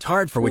worked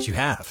hard for what you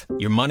have.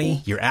 Your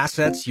money, your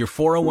assets, your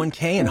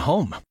 401k, and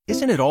home.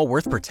 Isn't it all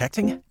worth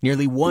protecting?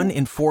 Nearly 1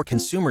 in 4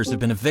 consumers have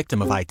been a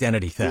victim of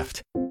identity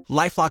theft.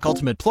 LifeLock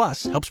Ultimate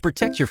Plus helps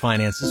protect your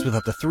finances with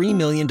up to $3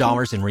 million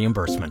in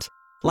reimbursement.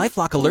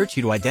 LifeLock alerts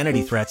you to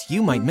identity threats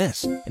you might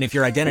miss. And if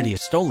your identity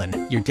is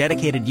stolen, your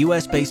dedicated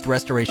U.S.-based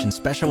restoration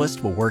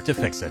specialist will work to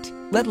fix it.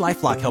 Let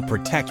LifeLock help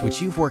protect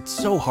what you've worked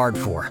so hard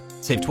for.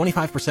 Save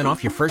 25%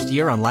 off your first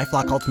year on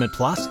LifeLock Ultimate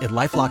Plus at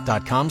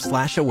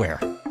LifeLock.com/aware.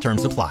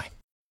 Terms apply.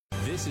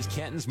 This is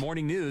Canton's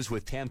Morning News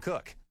with Pam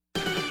Cook.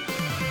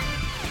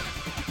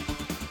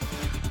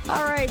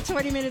 All right,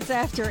 20 minutes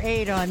after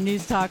 8 on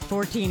News Talk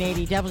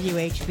 1480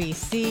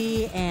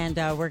 WHBC. And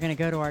we're going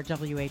to go to our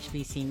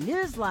WHBC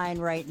Newsline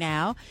right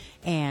now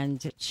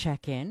and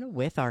check in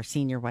with our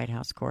senior White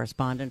House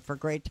correspondent for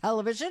Great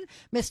Television,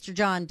 Mr.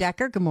 Jon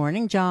Decker. Good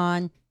morning,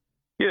 John.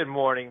 Good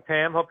morning,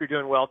 Pam. Hope you're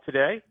doing well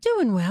today.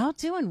 Doing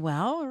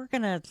well. We're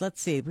going to,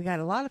 let's see, we got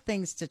a lot of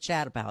things to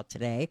chat about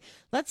today.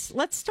 Let's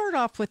start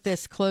off with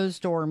this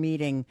closed-door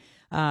meeting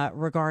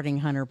regarding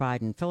Hunter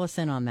Biden. Fill us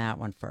in on that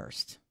one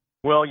first.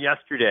 Well,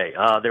 yesterday,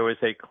 there was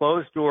a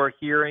closed-door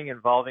hearing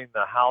involving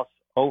the House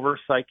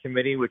Oversight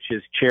Committee, which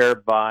is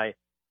chaired by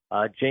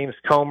James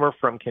Comer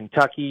from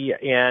Kentucky.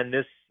 And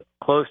this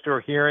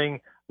closed-door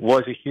hearing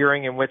was a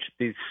hearing in which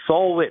the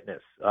sole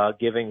witness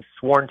giving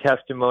sworn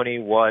testimony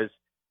was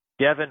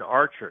Devin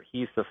Archer.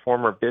 He's the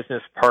former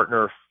business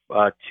partner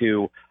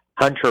to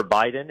Hunter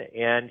Biden,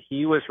 and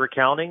he was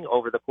recounting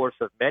over the course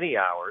of many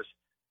hours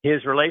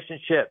his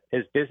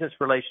business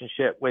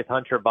relationship with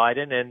Hunter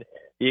Biden and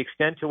the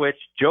extent to which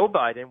Joe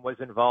Biden was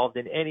involved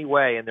in any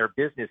way in their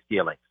business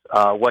dealings.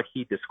 What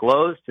he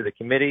disclosed to the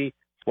committee,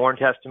 sworn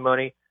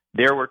testimony,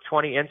 there were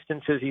 20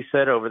 instances, he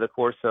said, over the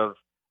course of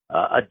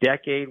a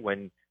decade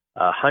when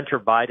Hunter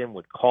Biden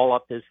would call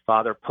up his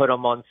father, put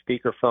him on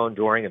speakerphone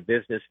during a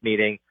business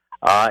meeting.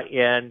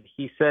 And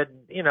he said,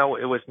 it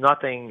was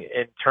nothing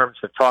in terms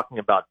of talking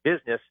about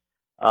business.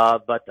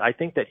 But I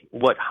think that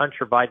what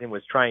Hunter Biden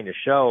was trying to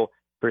show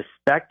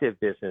prospective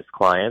business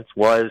clients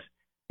was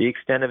the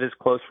extent of his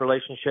close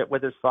relationship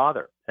with his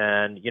father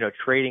and,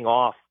 trading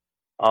off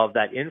of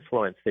that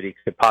influence that he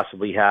could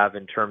possibly have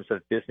in terms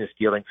of business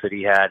dealings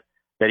that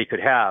he could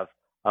have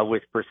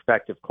with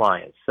prospective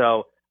clients.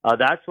 So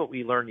that's what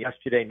we learned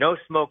yesterday. No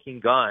smoking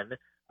gun.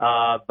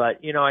 But,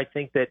 I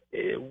think that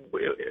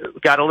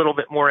got a little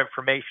bit more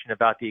information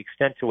about the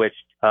extent to which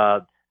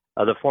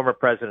the former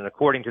president,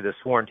 according to the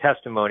sworn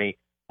testimony,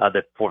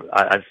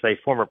 I'd say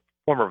former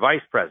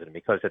vice president,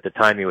 because at the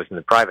time he was in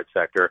the private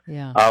sector,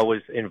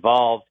 was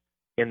involved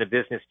in the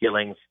business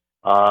dealings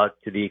to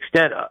the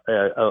extent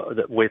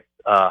with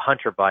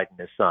Hunter Biden,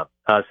 his son.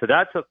 So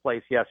that took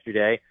place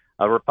yesterday.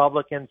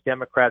 Republicans,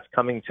 Democrats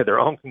coming to their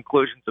own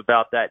conclusions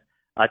about that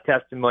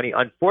testimony.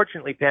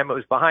 Unfortunately, Pam, it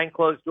was behind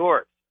closed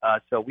doors.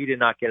 So we did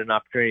not get an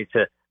opportunity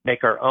to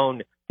make our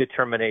own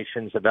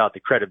determinations about the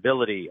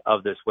credibility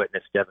of this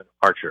witness, Devin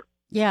Archer.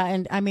 Yeah,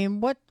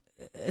 and what,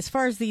 as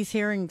far as these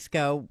hearings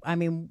go,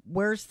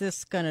 where's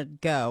this going to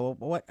go?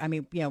 What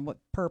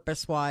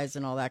purpose-wise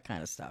and all that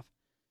kind of stuff?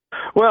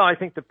 Well, I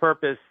think the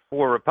purpose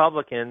for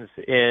Republicans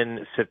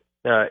in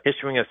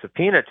issuing a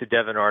subpoena to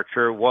Devin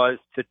Archer was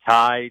to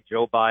tie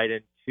Joe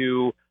Biden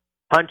to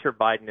Hunter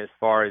Biden as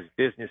far as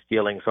business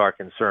dealings are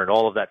concerned,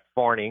 all of that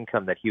foreign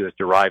income that he was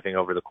deriving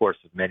over the course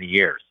of many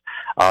years.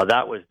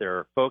 That was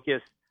their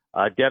focus.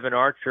 Devin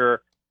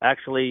Archer,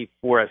 actually,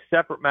 for a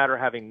separate matter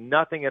having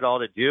nothing at all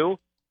to do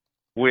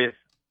with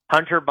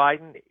Hunter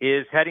Biden,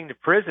 is heading to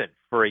prison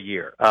for a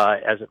year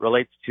as it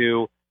relates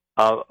to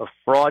a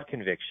fraud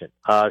conviction.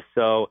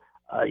 So,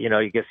 I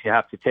guess you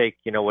have to take,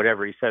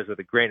 whatever he says with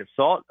a grain of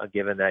salt,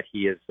 given that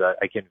he is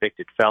a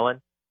convicted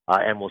felon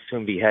and will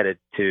soon be headed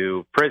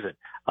to prison.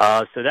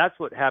 So that's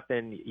what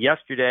happened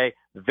yesterday.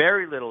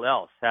 Very little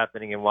else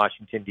happening in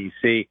Washington,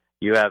 D.C.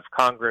 You have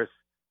Congress,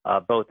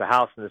 both the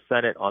House and the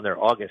Senate, on their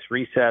August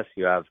recess.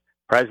 You have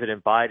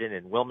President Biden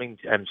in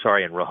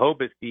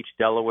Rehoboth Beach,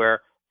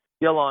 Delaware,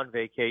 still on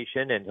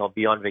vacation, and he'll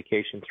be on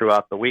vacation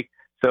throughout the week.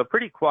 So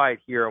pretty quiet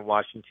here in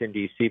Washington,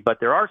 D.C. But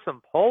there are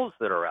some polls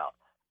that are out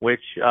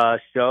which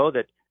show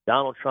that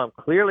Donald Trump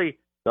clearly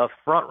the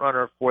front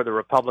runner for the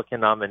Republican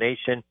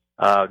nomination.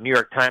 New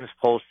York Times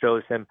poll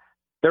shows him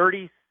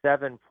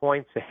 37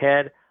 points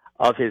ahead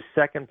of his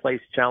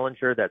second-place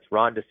challenger. That's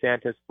Ron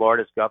DeSantis,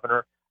 Florida's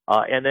governor.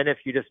 And then if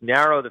you just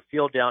narrow the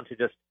field down to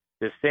just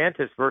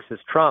DeSantis versus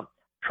Trump,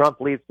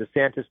 Trump leads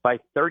DeSantis by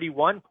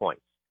 31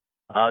 points.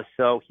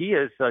 So he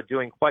is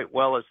doing quite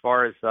well as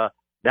far as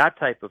that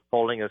type of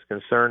polling is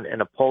concerned.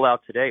 And a poll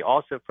out today,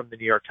 also from the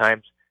New York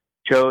Times,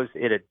 shows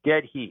it a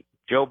dead heat.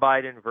 Joe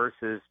Biden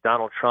versus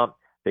Donald Trump.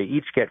 They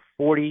each get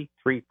 43%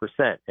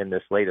 in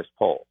this latest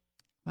poll.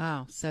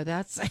 Wow. So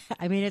that's,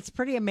 it's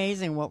pretty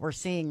amazing what we're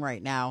seeing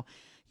right now,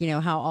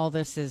 how all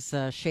this is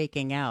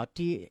shaking out.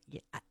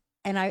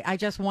 I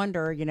just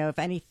wonder, if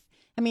any,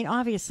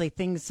 obviously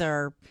things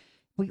are,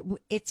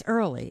 it's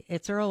early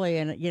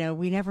and,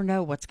 we never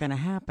know what's going to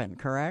happen,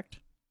 correct?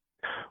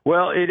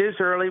 Well, it is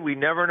early. We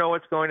never know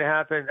what's going to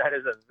happen. That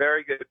is a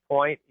very good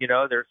point.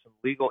 There's some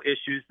legal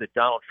issues that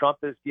Donald Trump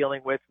is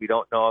dealing with. We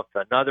don't know if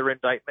another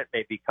indictment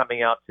may be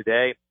coming out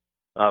today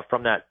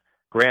from that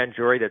grand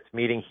jury that's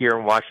meeting here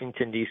in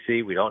Washington,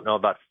 D.C. We don't know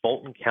about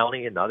Fulton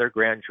County, another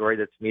grand jury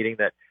that's meeting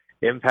that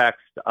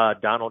impacts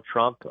Donald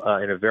Trump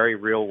in a very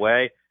real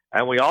way.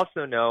 And we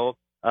also know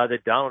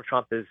that Donald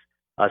Trump is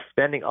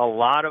spending a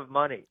lot of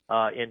money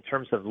in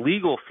terms of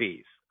legal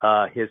fees.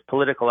 His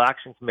political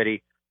action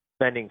committee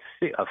spending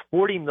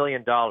 $40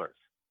 million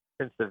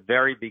since the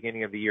very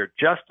beginning of the year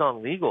just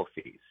on legal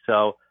fees.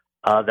 So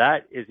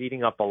that is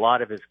eating up a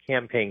lot of his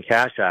campaign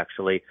cash,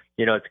 actually.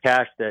 It's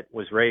cash that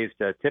was raised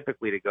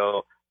typically to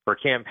go for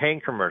campaign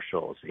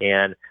commercials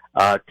and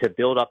to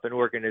build up an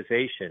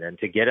organization and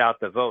to get out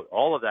the vote.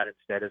 All of that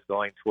instead is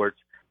going towards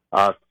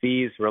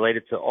fees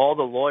related to all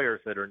the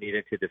lawyers that are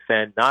needed to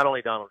defend not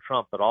only Donald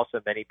Trump, but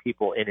also many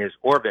people in his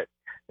orbit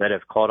that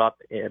have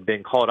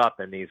been caught up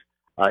in these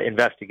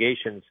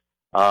investigations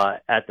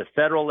at the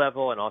federal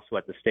level and also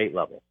at the state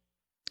level.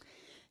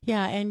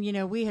 Yeah,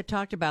 and we had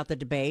talked about the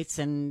debates,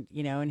 and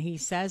and he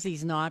says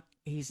he's not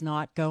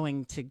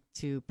going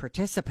to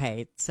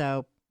participate.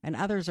 So, and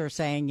others are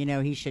saying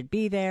he should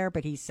be there,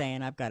 but he's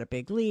saying I've got a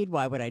big lead.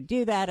 Why would I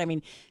do that? I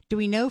mean, do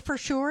we know for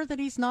sure that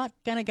he's not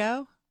going to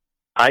go?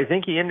 I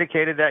think he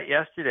indicated that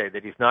yesterday,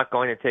 that he's not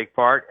going to take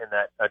part in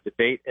that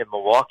debate in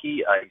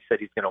Milwaukee. He said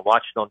he's going to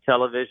watch it on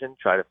television,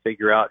 try to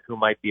figure out who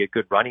might be a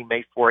good running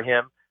mate for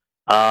him.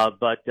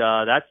 But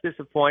that's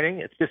disappointing.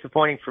 It's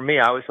disappointing for me.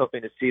 I was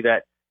hoping to see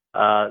that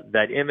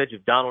image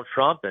of Donald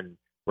Trump and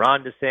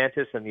Ron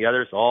DeSantis and the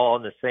others all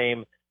on the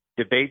same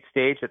debate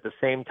stage at the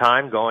same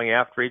time going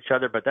after each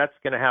other, but that's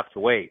going to have to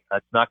wait.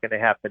 That's not going to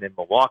happen in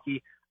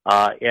Milwaukee.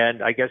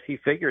 And I guess he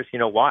figures,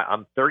 why?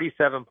 I'm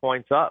 37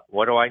 points up.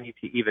 What do I need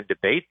to even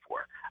debate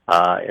for?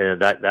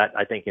 And that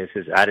I think is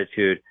his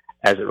attitude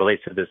as it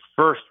relates to this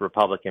first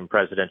Republican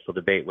presidential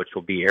debate, which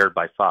will be aired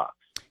by Fox.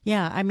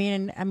 Yeah, I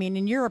mean,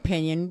 in your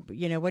opinion,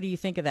 what do you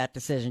think of that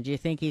decision? Do you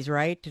think he's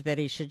right that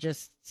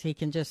he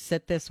can just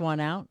sit this one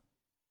out?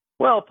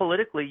 Well,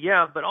 politically,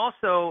 yeah, but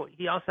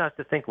he also has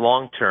to think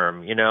long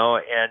term, and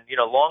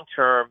long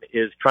term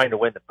is trying to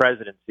win the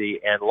presidency,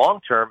 and long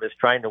term is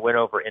trying to win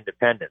over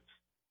independents.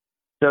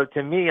 So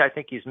to me, I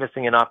think he's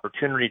missing an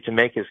opportunity to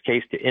make his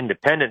case to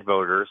independent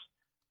voters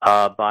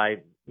by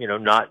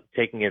not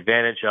taking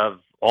advantage of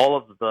all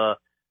of the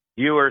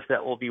viewers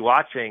that will be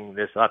watching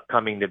this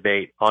upcoming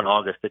debate on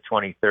August the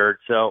 23rd.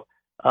 So,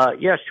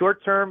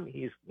 short term,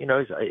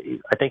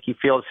 I think he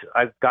feels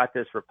I've got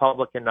this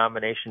Republican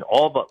nomination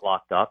all but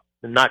locked up.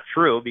 Not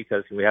true,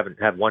 because we haven't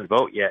had one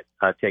vote yet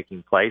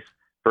taking place.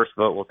 First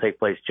vote will take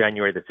place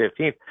January the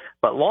 15th.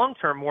 But long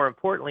term, more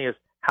importantly, is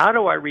how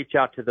do I reach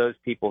out to those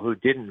people who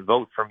didn't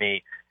vote for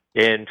me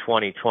in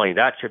 2020?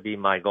 That should be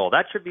my goal.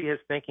 That should be his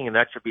thinking, and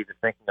that should be the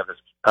thinking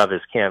of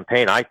his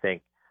campaign, I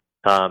think,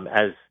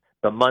 as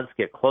the months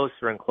get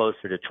closer and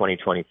closer to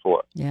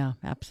 2024. Yeah,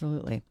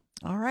 absolutely.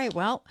 All right.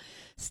 Well,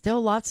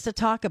 still lots to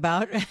talk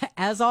about,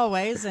 as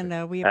always.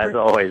 And we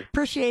always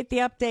appreciate the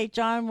update,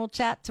 Jon. We'll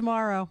chat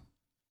tomorrow.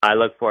 I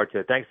look forward to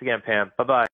it. Thanks again, Pam. Bye-bye.